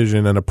a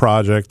vision and a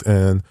project,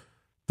 and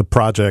the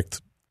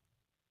project,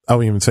 I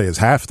wouldn't even say, is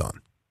half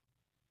done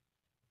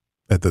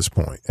at this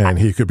point, and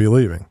he could be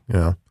leaving. You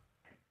know.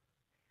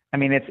 I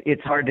mean,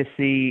 it's hard to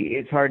see.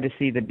 It's hard to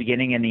see the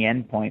beginning and the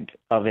end point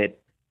of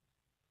it,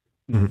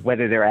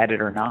 whether they're at it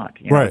or not.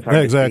 You know, right. Yeah,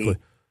 exactly.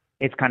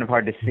 It's kind of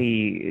hard to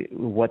see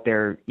what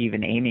they're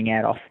even aiming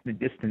at off the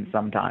distance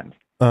sometimes.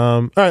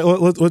 All right,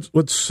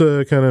 let's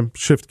kind of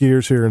shift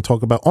gears here and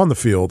talk about on the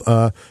field.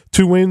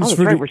 2 wins.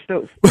 We're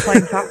still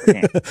playing soccer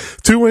games.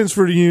 2 wins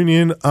for the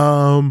Union.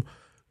 On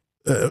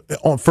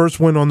first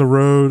win on the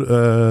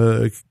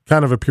road,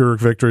 kind of a Pyrrhic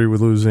victory with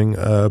losing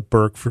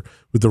Burke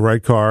with the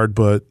red card,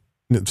 but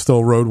still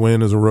a road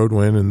win is a road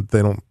win, and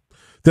they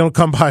don't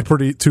come by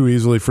too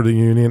easily for the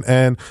Union.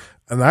 And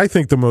And I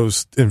think the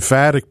most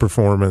emphatic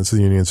performance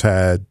the Union's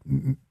had,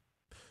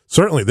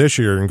 certainly this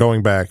year and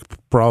going back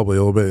probably a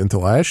little bit into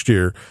last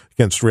year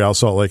against Real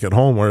Salt Lake at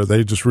home, where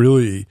they just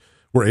really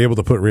were able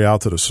to put Real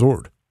to the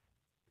sword.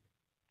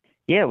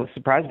 Yeah, it was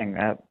surprising.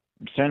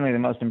 Certainly the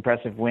most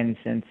impressive win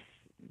since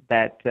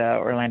that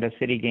Orlando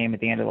City game at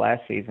the end of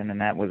last season,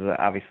 and that was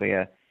obviously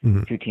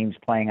two teams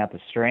playing out the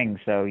string,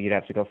 so you'd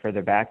have to go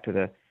further back to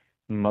the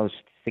most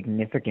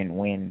significant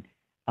win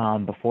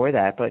before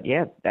that. But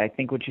yeah, I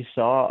think what you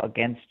saw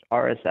against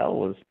RSL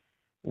was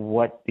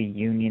what the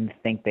Union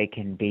think they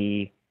can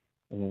be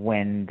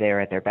when they're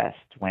at their best,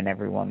 when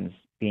everyone's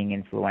being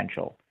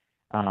influential,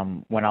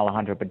 when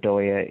Alejandro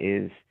Bedoya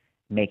is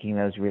making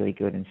those really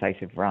good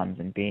incisive runs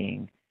and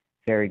being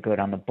very good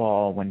on the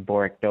ball, when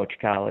Borek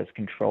Dochkal is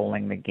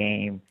controlling the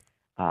game,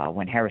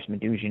 when Haris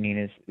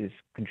Medujinin is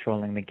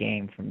controlling the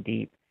game from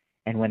deep,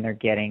 and when they're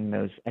getting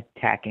those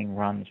attacking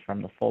runs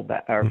from the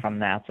fullback or from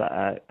the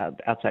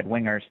outside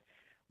wingers,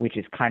 which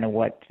is kind of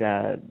what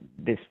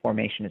this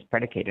formation is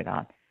predicated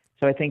on.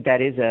 So I think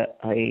that is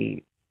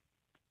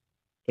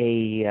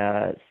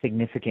a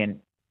significant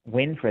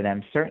win for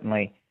them.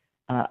 Certainly,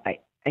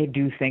 I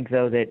do think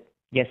though that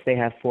yes, they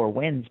have 4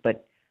 wins,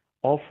 but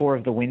all 4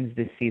 of the wins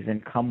this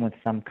season come with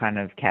some kind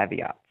of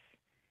caveats.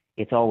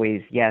 It's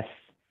always yes,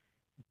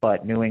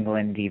 but New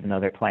England, even though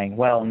they're playing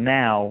well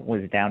now,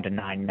 was down to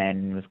 9 men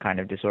and was kind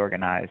of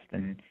disorganized.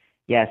 And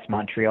yes,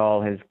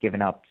 Montreal has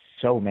given up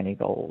so many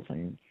goals.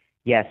 And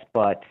yes,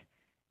 but,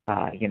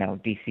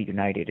 DC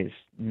United is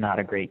not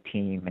a great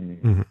team.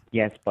 And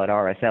yes, but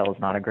RSL is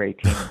not a great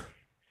team.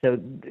 So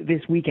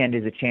this weekend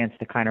is a chance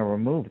to kind of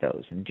remove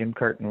those. And Jim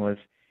Curtin was,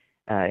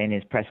 in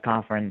his press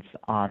conference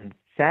on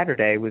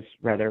Saturday, was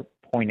rather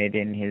pointed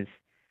in his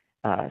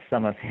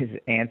some of his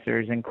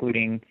answers,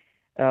 including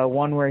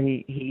one where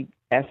he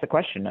asked the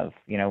question of,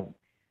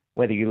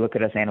 whether you look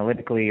at us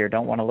analytically or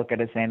don't want to look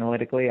at us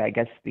analytically. I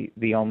guess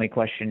the only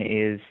question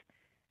is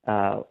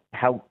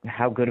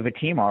how good of a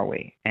team are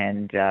we?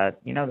 And,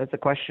 that's a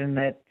question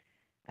that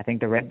I think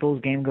the Red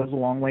Bulls game goes a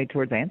long way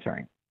towards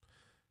answering.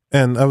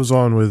 And I was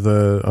on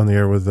the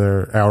air with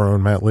our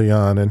own Matt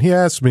Leon, and he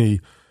asked me,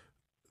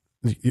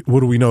 what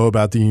do we know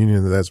about the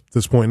Union at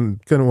this point?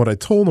 And kind of what I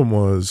told him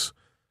was,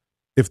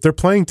 if they're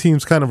playing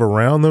teams kind of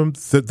around them,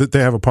 that they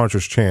have a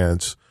puncher's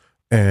chance.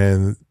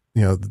 And,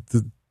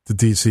 the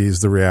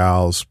DCs, the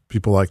Reals,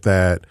 people like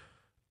that.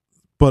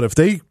 But if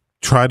they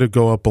try to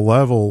go up a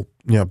level,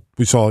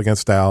 we saw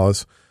against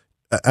Dallas.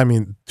 I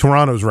mean,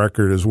 Toronto's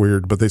record is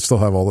weird, but they still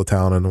have all the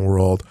talent in the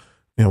world.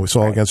 We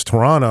saw against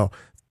Toronto.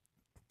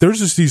 There's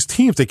just these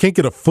teams they can't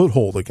get a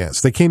foothold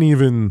against. They can't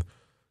even,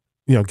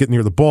 get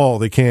near the ball.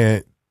 They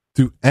can't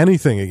do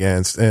anything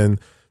against. And,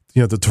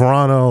 the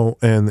Toronto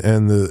and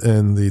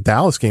the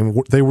Dallas game,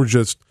 they were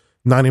just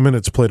 90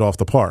 minutes played off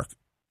the park,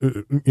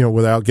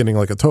 without getting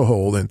like a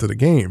toehold into the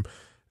game.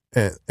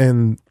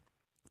 And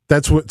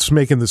that's what's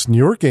making this New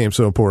York game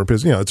so important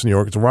because, it's New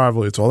York, it's a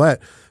rivalry, it's all that.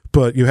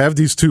 But you have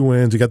these 2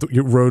 wins. You got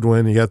the road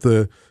win. You got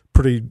the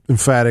pretty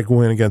emphatic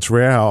win against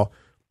Real.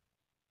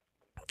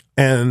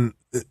 And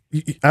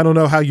I don't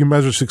know how you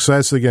measure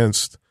success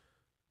against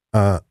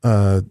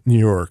New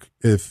York.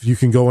 If you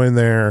can go in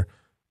there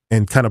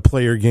and kind of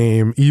play your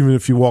game, even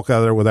if you walk out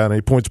of there without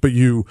any points, but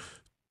you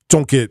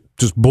don't get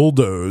just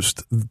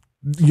bulldozed,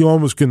 you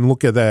almost can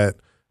look at that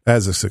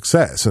as a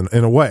success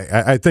in a way.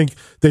 I think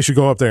they should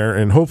go up there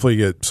and hopefully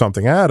get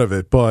something out of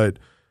it. But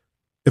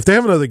if they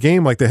have another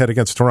game like they had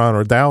against Toronto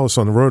or Dallas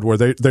on the road where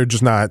they're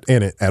just not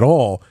in it at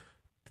all,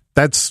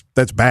 that's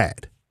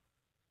bad.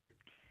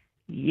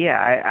 Yeah,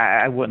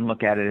 I wouldn't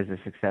look at it as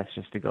a success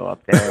just to go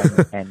up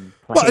there and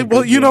play.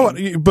 Well,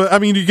 but I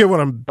mean, you get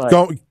what I'm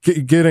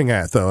getting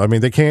at, though. I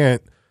mean, they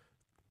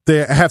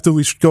have to at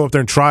least go up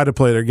there and try to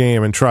play their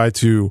game and try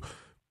to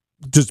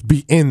just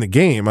be in the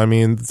game. I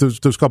mean,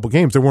 those couple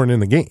games, they weren't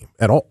in the game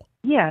at all.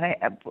 Yeah,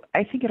 and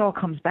I think it all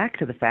comes back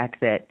to the fact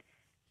that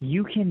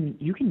you can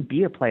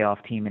be a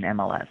playoff team in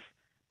MLS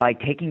by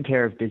taking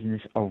care of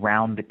business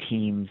around the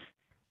teams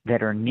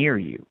that are near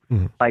you,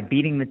 by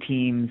beating the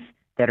teams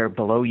that are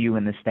below you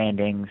in the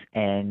standings,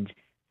 and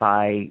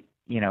by,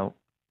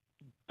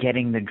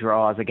 getting the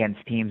draws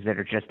against teams that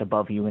are just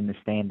above you in the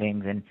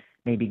standings, and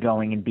maybe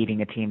going and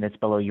beating a team that's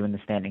below you in the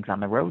standings on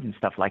the road and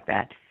stuff like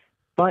that.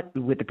 But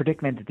with the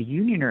predicament that the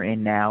Union are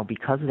in now,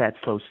 because of that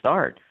slow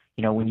start,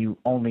 when you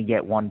only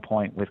get 1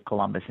 point with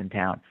Columbus in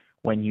town,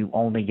 when you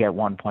only get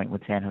 1 point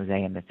with San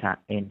Jose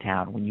in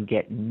town, when you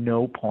get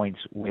no points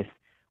with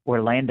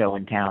Orlando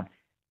in town,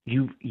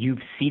 you've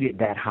ceded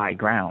that high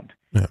ground.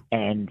 Yeah.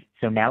 And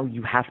so now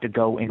you have to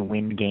go and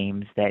win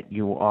games that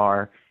you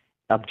are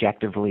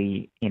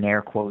objectively, in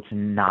air quotes,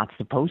 not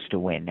supposed to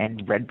win.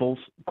 And Red Bulls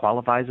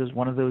qualifies as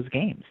one of those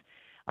games.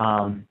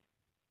 And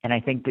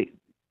I think that,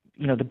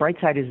 the bright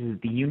side is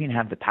the Union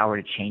have the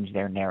power to change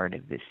their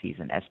narrative this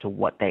season as to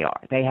what they are.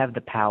 They have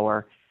the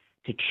power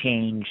to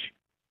change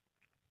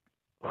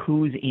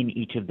who's in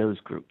each of those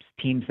groups,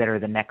 teams that are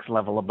the next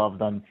level above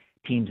them,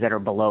 teams that are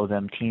below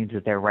them, teams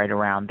that they're right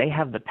around. They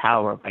have the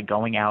power by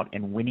going out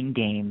and winning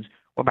games,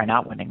 or by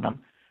not winning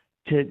them,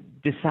 to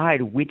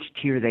decide which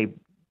tier they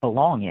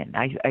belong in.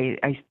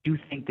 I do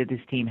think that this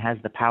team has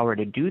the power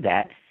to do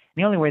that.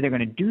 The only way they're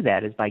going to do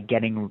that is by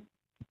getting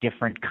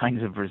different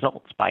kinds of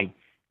results, by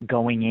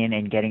going in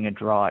and getting a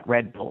draw at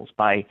Red Bulls,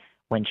 by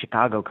when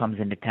Chicago comes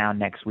into town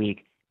next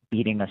week,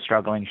 beating a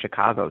struggling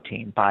Chicago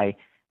team, by,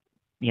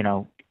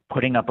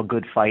 putting up a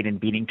good fight and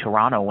beating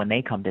Toronto when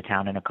they come to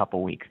town in a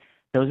couple weeks.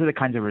 Those are the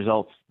kinds of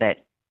results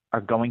that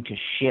are going to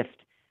shift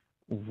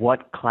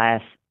what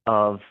class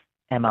of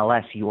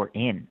MLS you're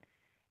in.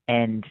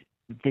 And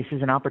this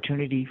is an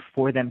opportunity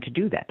for them to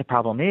do that. The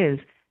problem is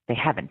they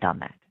haven't done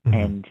that. Mm-hmm.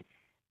 And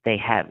they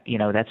have,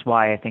 that's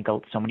why I think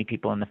so many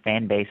people in the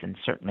fan base, and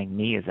certainly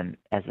me as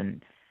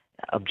an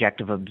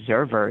objective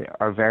observer,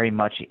 are very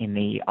much in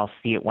the "I'll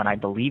see it when I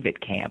believe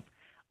it" camp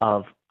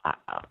of,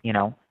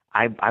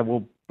 I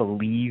will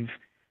believe,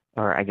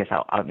 or I guess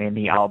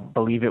I'll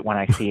believe it when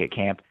I see it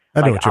camp.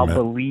 I'll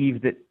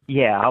believe that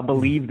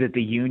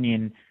the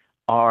Union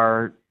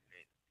are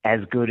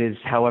as good as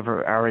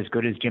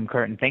Jim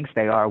Curtin thinks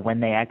they are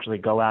when they actually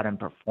go out and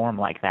perform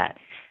like that.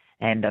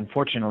 And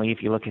unfortunately,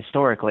 if you look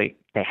historically,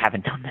 they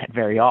haven't done that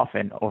very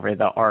often over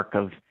the arc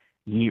of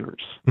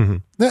years. Mm-hmm.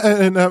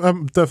 And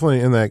I'm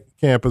definitely in that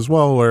camp as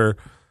well, where,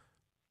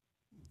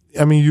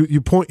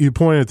 you point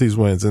at these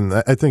wins, and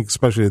I think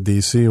especially the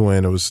DC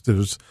win, it was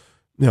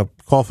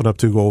coughing up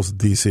 2 goals to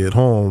DC at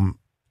home.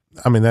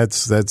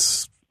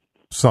 That's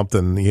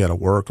something you had to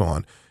work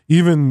on.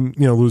 Even,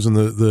 losing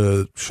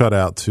the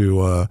shutout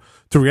to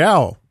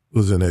Real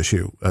was an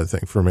issue, I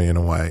think, for me in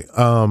a way.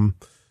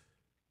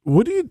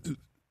 What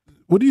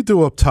do you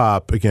do up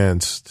top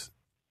against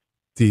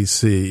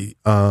DC?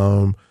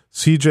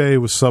 CJ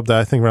was subbed,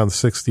 I think, around the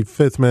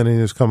 65th minute.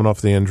 He was coming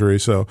off the injury,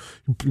 so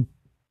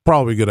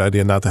probably a good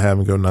idea not to have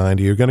him go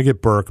 90. You're going to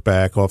get Burke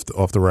back off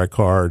the red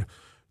card.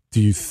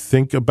 Do you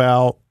think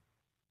about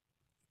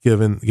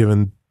giving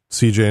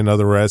CJ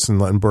another rest and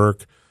letting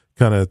Burke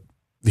kind of?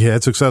 He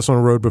had success on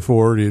the road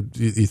before. Do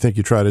you think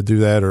you try to do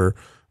that, or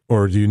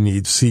do you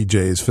need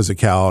CJ's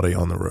physicality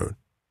on the road?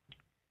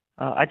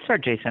 I'd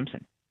start Jay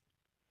Simpson.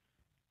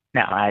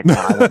 No, I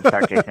wouldn't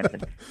start Jay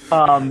Simpson.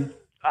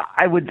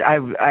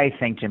 I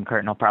think Jim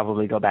Curtin will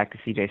probably go back to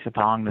CJ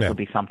Sapong. This will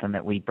be something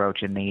that we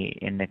broach in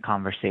the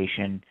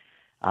conversation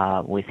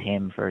with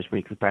him for his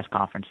weekly press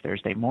conference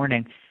Thursday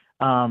morning.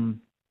 But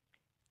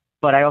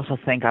I also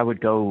think I would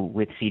go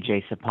with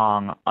CJ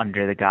Sapong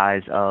under the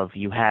guise of,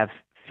 you have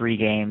 3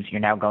 games.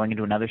 You're now going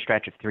into another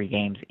stretch of 3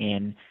 games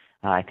in,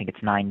 I think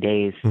it's 9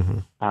 days,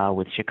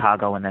 with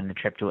Chicago and then the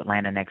trip to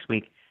Atlanta next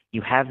week.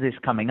 You have this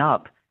coming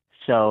up,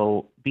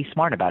 so be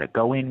smart about it.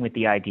 Go in with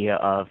the idea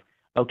of,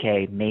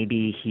 okay,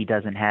 maybe he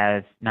doesn't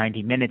have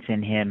 90 minutes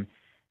in him,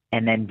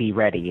 and then be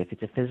ready. If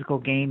it's a physical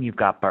game, you've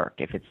got Burke.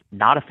 If it's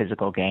not a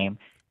physical game,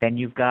 then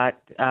you've got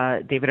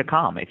David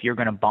Accam. If you're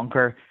going to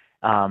bunker,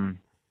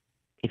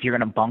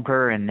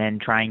 and then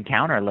try and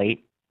counter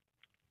late,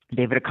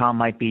 David Accam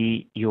might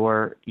be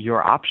your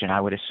option.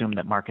 I would assume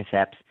that Marcus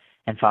Epps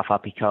and Fafa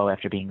Picault,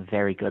 after being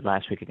very good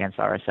last week against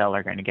RSL,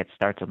 are going to get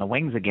starts on the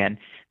wings again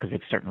because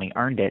they've certainly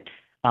earned it.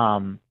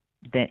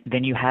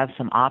 Then you have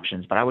some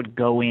options. But I would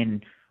go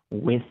in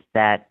with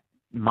that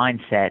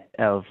mindset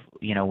of,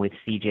 with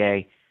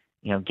CJ,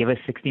 give us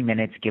 60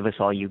 minutes, give us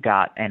all you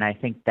got. And I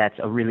think that's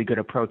a really good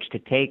approach to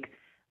take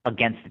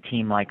against a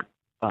team like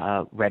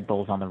Red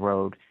Bulls on the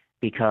road,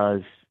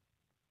 because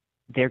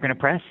they're going to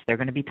press. They're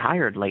going to be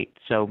tired late.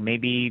 So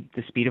maybe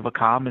the speed of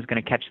Accam is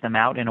going to catch them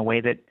out in a way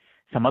that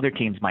some other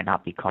teams might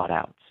not be caught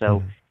out.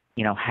 So,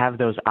 have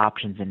those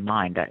options in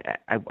mind.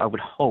 I would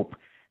hope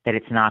that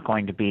it's not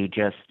going to be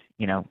just,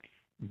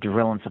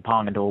 drilling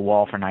Sapong into a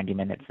wall for 90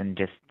 minutes and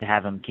just to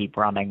have him keep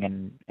running,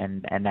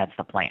 and that's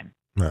the plan.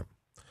 Right.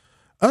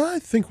 I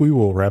think we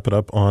will wrap it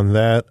up on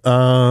that.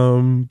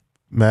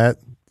 Matt,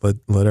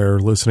 let our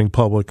listening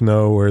public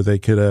know where they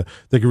could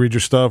read your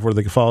stuff, where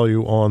they can follow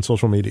you on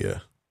social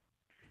media.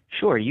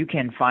 Sure. You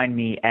can find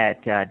me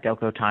at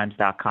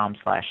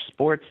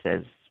delcotimes.com/sports,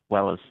 as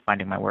well as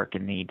finding my work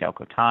in the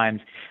Delco Times.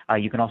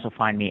 You can also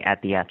find me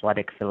at The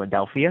Athletic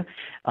Philadelphia,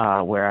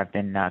 where I've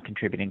been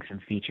contributing some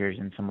features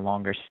and some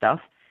longer stuff.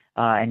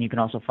 And you can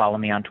also follow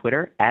me on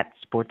Twitter at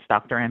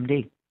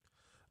SportsDoctorMD.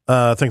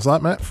 Thanks a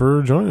lot, Matt,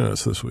 for joining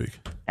us this week.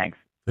 Thanks.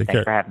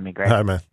 Thanks for having me, Greg. Hi, man.